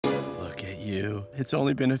you. It's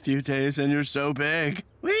only been a few days and you're so big.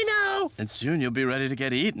 We know. And soon you'll be ready to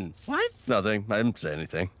get eaten. What? Nothing. I didn't say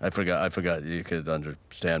anything. I forgot you could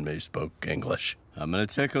understand me. You spoke English. I'm gonna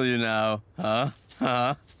tickle you now. Huh?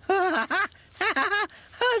 Huh?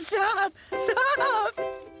 Stop! Stop!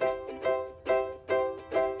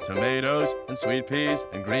 Tomatoes and sweet peas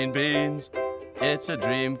and green beans. It's a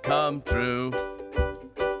dream come true.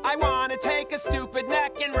 I wanna take a stupid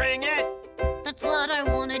neck and wring it. That's what I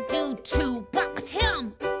wanna do too, but with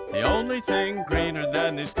him. The only thing greener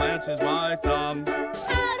than these plants is my thumb.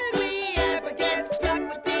 How did we ever get stuck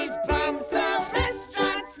with these bums? The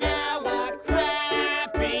restaurant's now a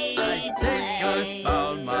crappy I think I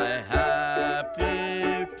found my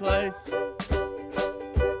happy place.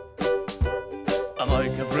 I'm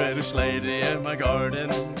like a British lady in my garden,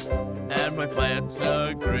 and my plants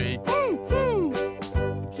agree.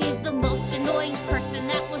 He's the most annoying person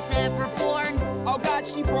that was ever born. Oh God,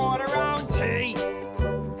 she brought her own tea.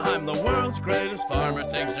 I'm the world's greatest farmer,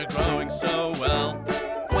 things are growing so well.